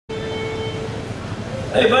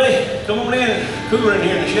Hey buddy, come on in. Cooler in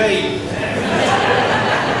here in the shade.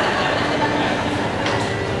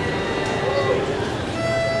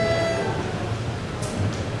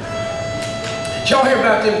 Did y'all hear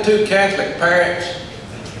about them two Catholic parents?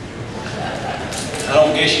 I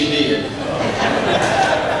don't guess you did.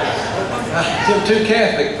 Them two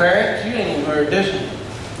Catholic parents, you ain't even heard this one.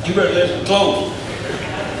 You better listen close.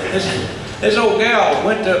 This old gal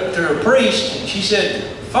went to her priest and she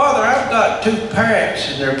said, Father, I've got two parents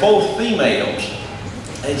and they're both females.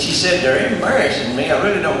 And she said, they're embarrassing me. I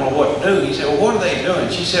really don't know what to do. He said, well, what are they doing?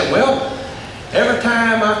 She said, well, every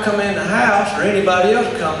time I come in the house or anybody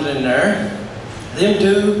else comes in there, them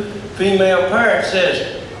two female parents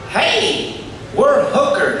says, hey, we're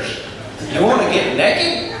hookers. You want to get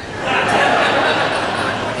naked?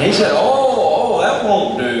 He said, oh, that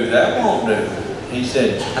won't do. That won't do. He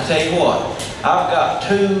said, I tell you what, I've got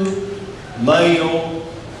two male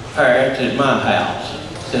parents at my house.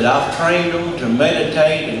 He said, I've trained them to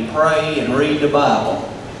meditate and pray and read the Bible.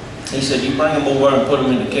 He said, you bring them over and put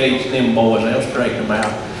them in the cage, them boys, they'll straighten them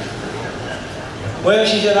out. Well,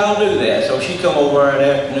 she said, I'll do that. So she come over that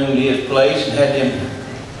afternoon to his place and had them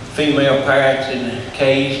female parrots in the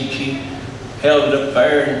cage, and she held it up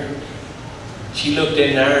there, and she looked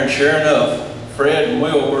in there, and sure enough, Fred and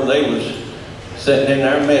Wilbur, they was sitting in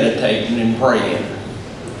there meditating and praying.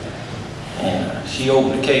 And she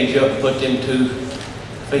opened the cage up and put them two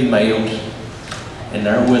females in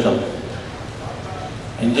there with them.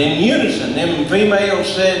 And in unison, them females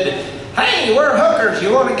said, hey, we're hookers,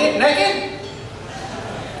 you want to get naked?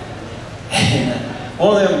 And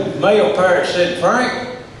one of them male parrots said,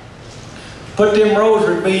 Frank, put them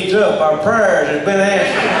rosary beads up, our prayers have been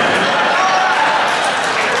answered.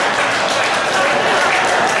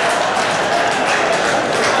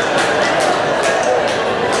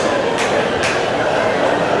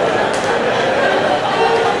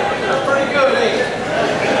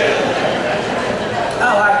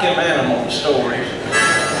 Stories.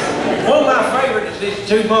 One of my favorites is these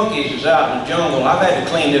two monkeys is out in the jungle. I've had to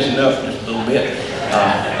clean this one up just a little bit.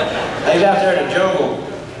 They was out there in the jungle,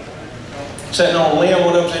 sitting on a limb.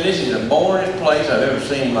 One of them said, this is the boringest place I've ever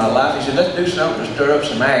seen in my life. He said, let's do something to stir up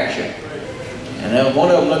some action. And then one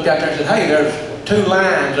of them looked out there and said, hey, there's two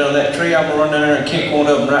lions on that tree. I'm going to run down there and kick one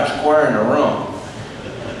of them right square in the rump.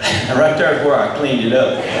 And right there is where I cleaned it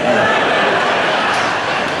up.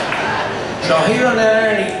 So he run down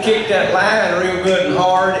there and he kicked that lion real good and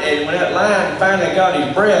hard, and when that lion finally got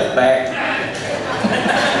his breath back,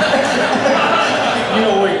 you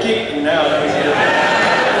know where he kicked him now, don't you?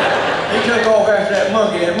 He took off after that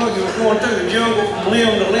monkey, and the monkey was going through the jungle from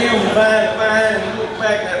limb to limb, vine to vine, and he looked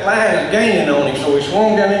back and that lion was gaining on him, so he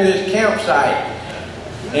swung down into this campsite,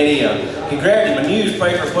 and he grabbed him a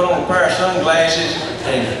newspaper, put on a pair of sunglasses,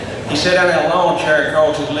 and he sat down in a lawn chair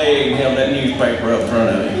across his leg and held that newspaper up in front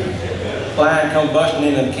of him. Lion come busting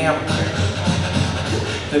into the camp.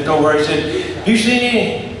 Looked over, he said, you seen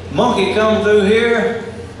any monkey come through here?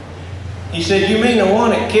 He said, you mean the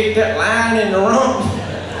one that kicked that lion in the rump?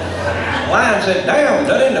 The lion said, damn, is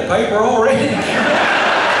that in the paper already?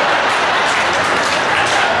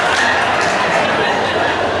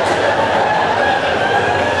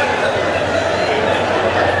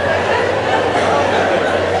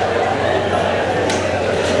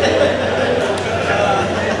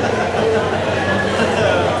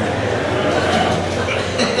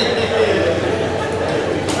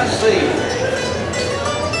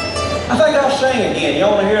 Sing again. You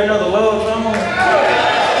want to hear another love song? Is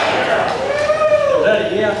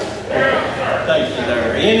that a yeah? Thank you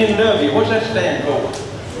there. N&W, what's that stand for?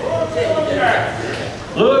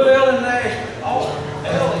 Louisville and Nashville. Oh,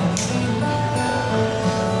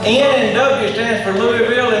 N&W stands for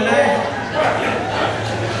Louisville and Nashville.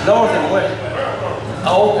 North and West.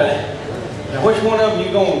 Oh, okay. Now which one of them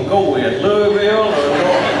you going to go with? Louisville or North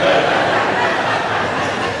and West?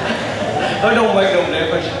 That don't make no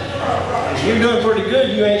difference. You're doing pretty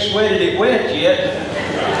good. You ain't sweated it wet yet.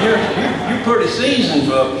 You're pretty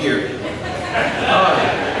seasoned up here.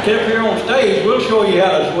 Get up here on stage. We'll show you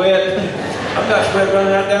how to sweat. I've got sweat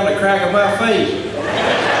running right down the crack of my face.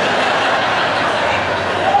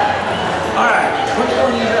 All right, which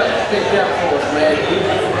one you got picked out for us, Matthew?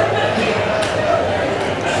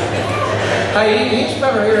 Hey, each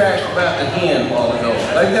fella here asked about the hen a while ago.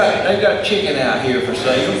 They've got chicken out here for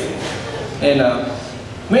sale, and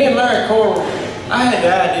me and Larry Cole, I had the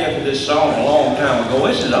idea for this song a long time ago.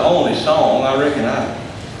 This is the only song I reckon I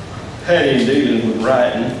had any dealing with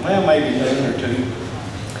writing. Well, maybe one or two.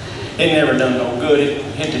 It never done no good. It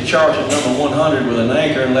hit the charts at number 100 with an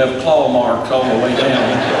anchor and left claw marks all the way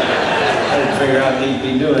down. I didn't figure I'd need to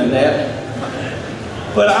be doing that.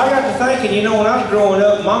 But I got to thinking, you know, when I was growing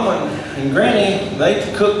up, Mama and Granny,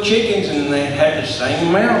 they cooked chickens and they had the same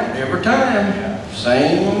amount every time.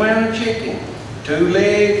 Same amount of chicken. 2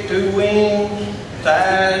 legs, 2 wings,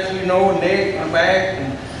 thighs, you know, neck and back,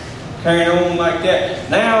 and carrying on like that.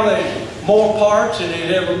 Now there's more parts than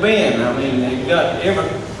there's ever been. I mean, they've got every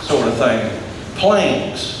sort of thing.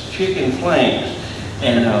 Planks, chicken planks.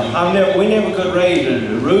 And we never could raise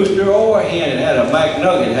a rooster or a hen that had a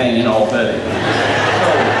McNugget hanging off of it. So,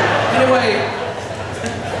 anyway,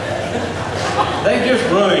 they just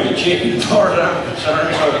ruined the chicken as far as I'm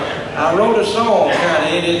concerned. So I wrote a song kind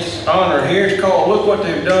of in its honor here. It's called Look What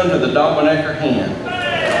They've Done to the Dominecker Hen.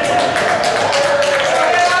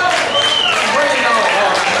 Bring it on,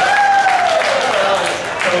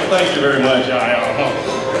 oh, thank you very much.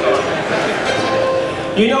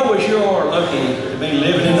 You know, we sure are lucky to be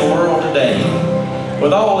living in the world today.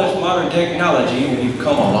 With all this modern technology, we've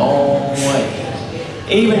come a long way.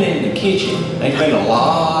 Even in the kitchen, there's been a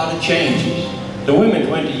lot of changes. The women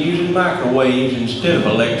went to using microwaves instead of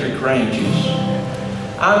electric ranges.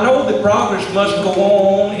 I know that progress must go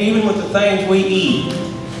on even with the things we eat,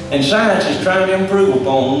 and science is trying to improve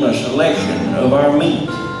upon the selection of our meat.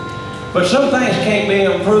 But some things can't be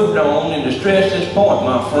improved on, and to stress this point,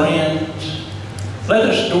 my friends, let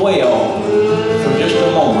us dwell for just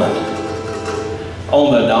a moment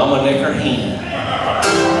on the Dominecker hen.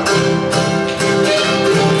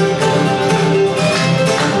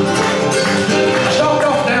 I stopped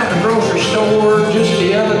off down at the grocery store just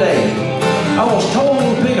the other day. I was told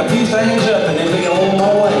to pick a few things up and then be on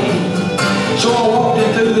my way. So I walked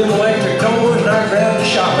in through the electric doors and I grabbed the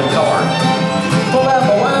shopping cart, pulled out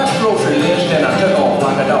my wife's grocery list, and I took off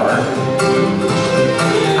like a dart.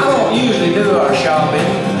 I don't usually do our shopping.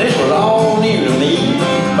 This was all new to me,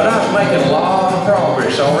 but I was making a lot of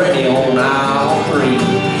progress already on aisle 3.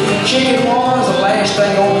 Chicken was the last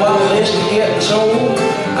thing on my list to get sold.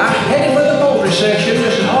 I headed for the poultry section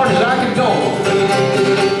just as hard as I could go.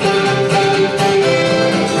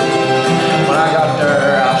 When I got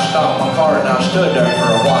there, I stopped my cart and I stood there for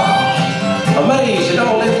a while, amazed at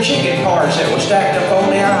all them chicken parts that were stacked up on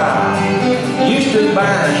the aisle. Used to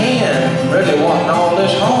buying a hen really wasn't all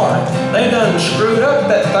this hard. They done screwed up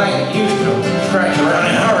that thing that used to scratch around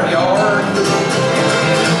in our yard.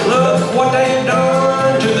 Look what they've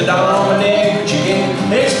done to the Dominecker chicken.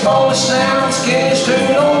 It's boneless now, skin is too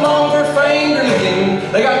no longer finger licking.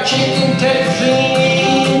 They got chicken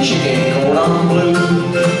Tetrazzini, chicken cordon bleu,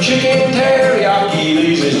 chicken teriyaki.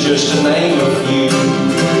 These is just to name a few.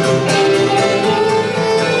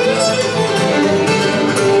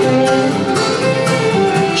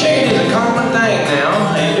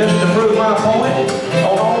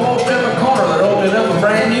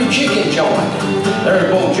 Chicken joint.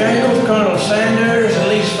 There's Bojangles, Colonel Sanders, and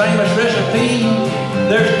Lee's famous recipe.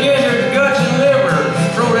 There's gizzard, guts, and livers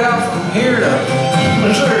thrown out from here to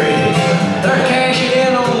Missouri. They're cashing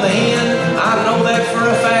in on the hen. I know that for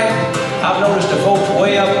a fact. I've noticed the folks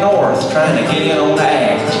way up north trying to get in on the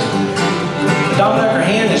act. The Dominecker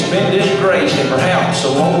hen has been disgraced, and perhaps the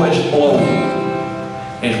lowest blow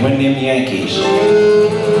is when them Yankees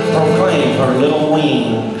proclaim her little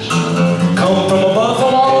wings come from a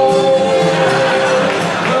buffalo.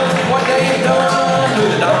 Look what they've done to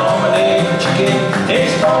the Dominecker chicken.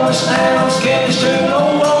 It's boneless now, skin is too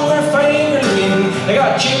no longer finger licking. They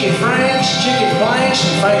got chicken franks, chicken planks,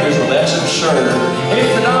 and fingers. Well, that's absurd. If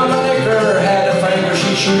the Dominecker had a finger,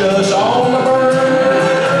 she'd shoot us all in the bird.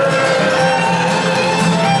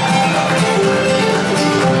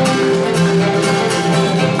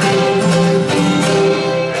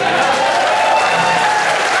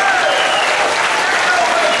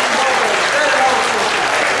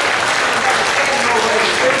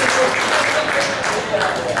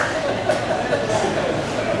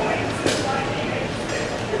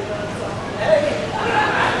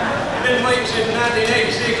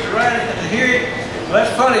 Well,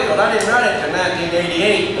 that's funny, because I didn't write it till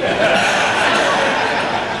 1988.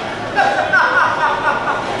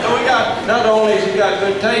 So we got, not only has he got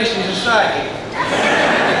good taste, he's a psychic.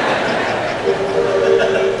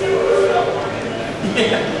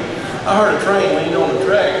 Yeah. I heard a train lean on the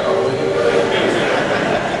track.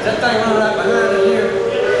 Is that thing run right behind us here?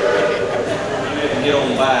 You didn't get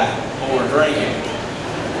on by while we're drinking.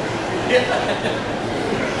 Yeah.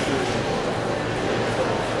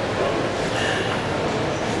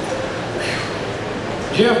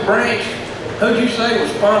 Jeff Branch, who'd you say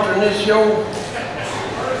was sponsoring this show?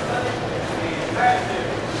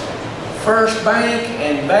 First Bank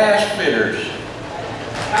and Bass Fitters.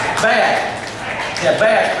 Bath. Yeah,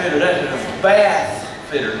 Bass Fitters. That's a Bath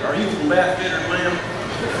Fitter. Are you from Bath Fitters, ma'am?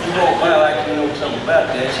 You walk by like you know something about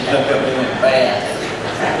that. She hooked up me with a bath.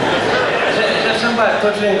 Is that somebody that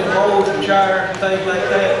puts in commodes and chairs and things like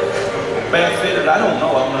that? Bath fitters? I don't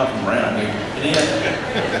know. I'm not from around here. It is.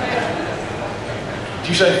 Did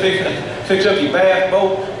you say fix up your bath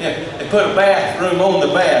boat? Yeah, they put a bathroom on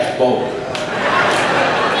the bath boat.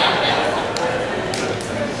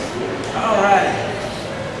 All right.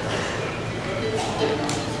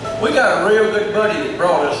 We got a real good buddy that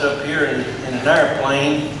brought us up here in an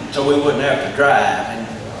airplane so we wouldn't have to drive.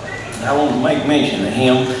 And I want to make mention of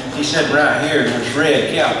him. He said right here in this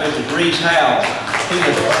red cap, this is Reese Howell. He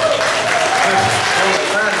was one of the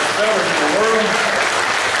finest fellas in the world.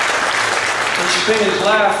 He spent his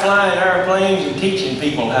life flying airplanes and teaching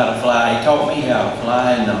people how to fly. He taught me how to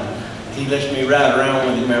fly, and he lets me ride around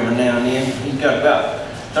with him every now and then. He's got about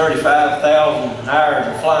 35,000 hours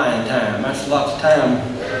of flying time. That's lots of time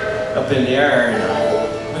up in the air.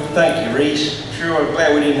 And thank you, Reese. Sure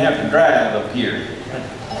glad we didn't have to drive up here.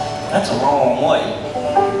 That's a long way.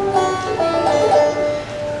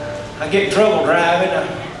 I get in trouble driving.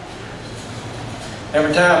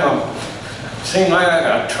 Every time it seemed like I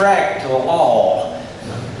got tracked to a wall.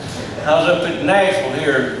 I was up in Nashville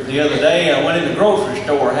here the other day. I went in the grocery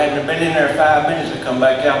store. Hadn't been in there 5 minutes. I come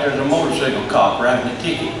back out. There's a motorcycle cop writing a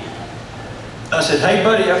ticket. I said, "Hey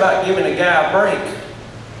buddy, how about giving a guy a break?"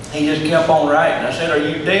 He just kept on writing. I said, "Are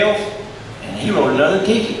you deaf?" And he wrote another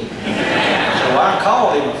ticket. So I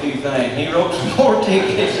called him a few things. He wrote some more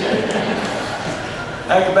tickets.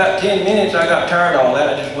 After about 10 minutes, I got tired of all that.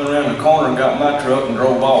 I just went around the corner and got my truck and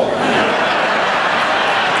drove off.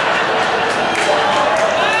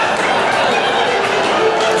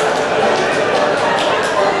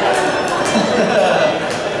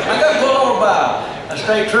 I got pulled over by a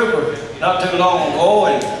state trooper not too long ago,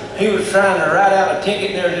 and he was trying to write out a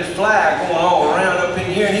ticket, and there was this flag going all around up in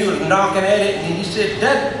here, and he was knocking at it, and he said,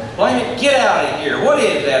 "Dad, blame it, get out of here. What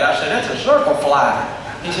is that?" I said, "That's a circle fly."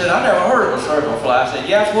 He said, "I never heard of a circle fly." I said,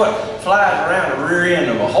 "Yeah, that's what flies around the rear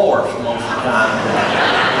end of a horse most of the time."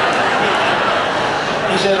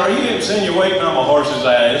 He said, "Are you insinuating I'm a horse's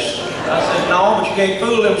ass?" I said, "No, but you can't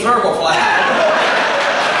fool them circle flies."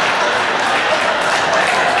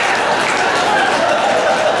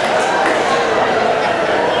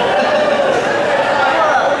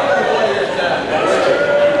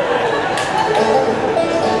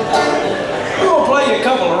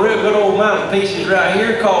 Good old mountain pieces right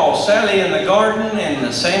here called Sally in the Garden and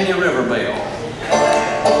the Sandy River Bell.